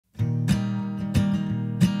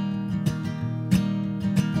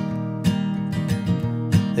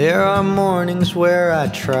There are mornings where I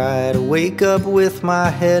try to wake up with my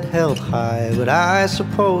head held high, but I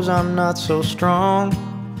suppose I'm not so strong.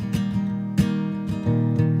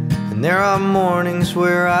 And there are mornings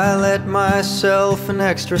where I let myself an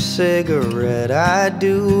extra cigarette. I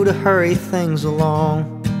do to hurry things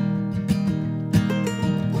along.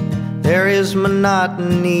 There is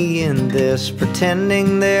monotony in this,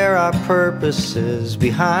 pretending there are purposes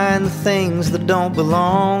behind the things that don't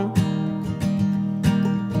belong.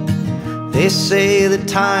 They say that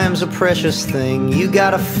time's a precious thing. You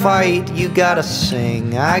gotta fight, you gotta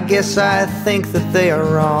sing. I guess I think that they are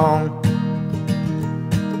wrong.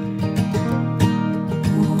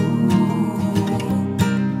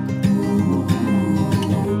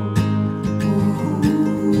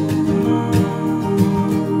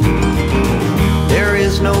 There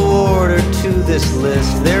is no order to this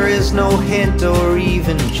list. There is no hint or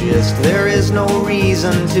even gist. There is no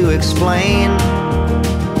reason to explain.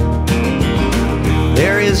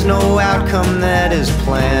 There is no outcome that is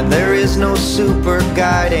planned. There is no super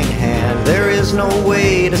guiding hand. There is no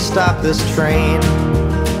way to stop this train.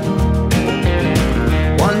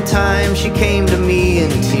 One time she came to me in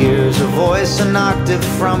tears, a voice an octave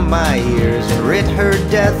from my ears, and writ her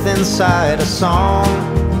death inside a song.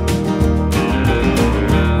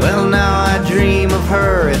 Well, now I dream of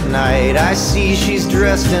her at night. I see she's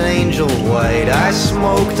dressed in angel white. I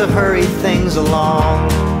smoke to hurry things along.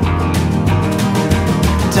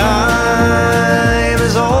 Time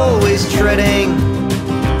is always treading.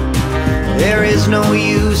 There is no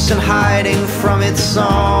use in hiding from its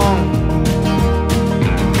song.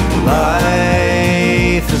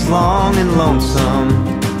 Life is long and lonesome,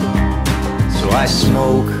 so I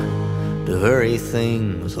smoke to hurry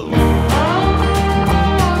things along.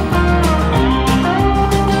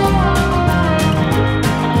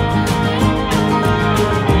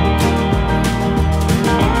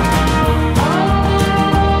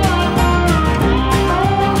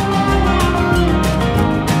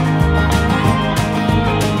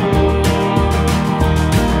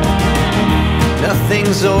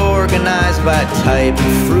 Nothing's organized by type.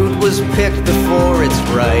 Fruit was picked before it's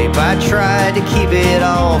ripe. I tried to keep it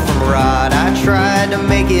all from rot. I tried to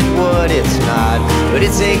make it what it's not. But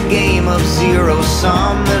it's a game of zero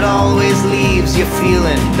sum that always leaves you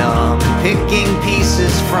feeling numb. Picking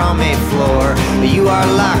pieces from a floor, but you are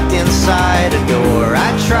locked inside a door. I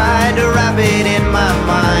tried to wrap it in my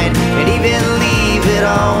mind and even leave it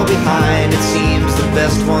all behind. It seems the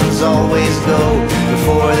best ones always go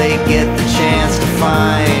before they get the chance to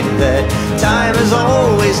find that time is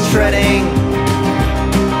always treading.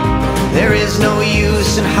 There is no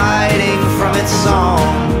use in hiding from its song.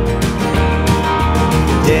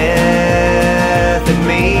 Death, it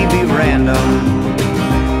may be random,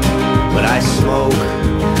 but I smoke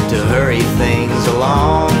to hurry things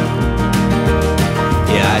along.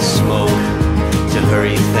 Yeah, I smoke to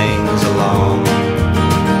hurry things along.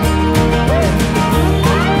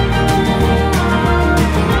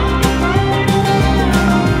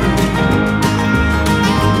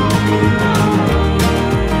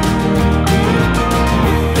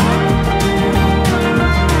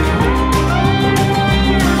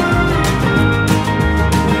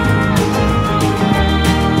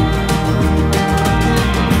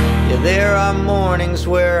 There are mornings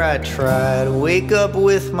where I try to wake up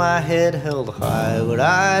with my head held high, but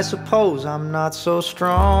I suppose I'm not so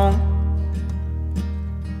strong.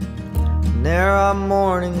 And there are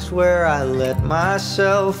mornings where I let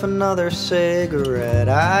myself another cigarette.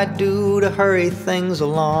 I do to hurry things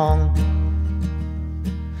along.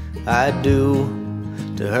 I do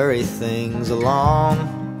to hurry things along.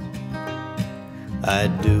 I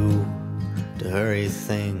do to hurry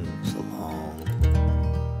things along.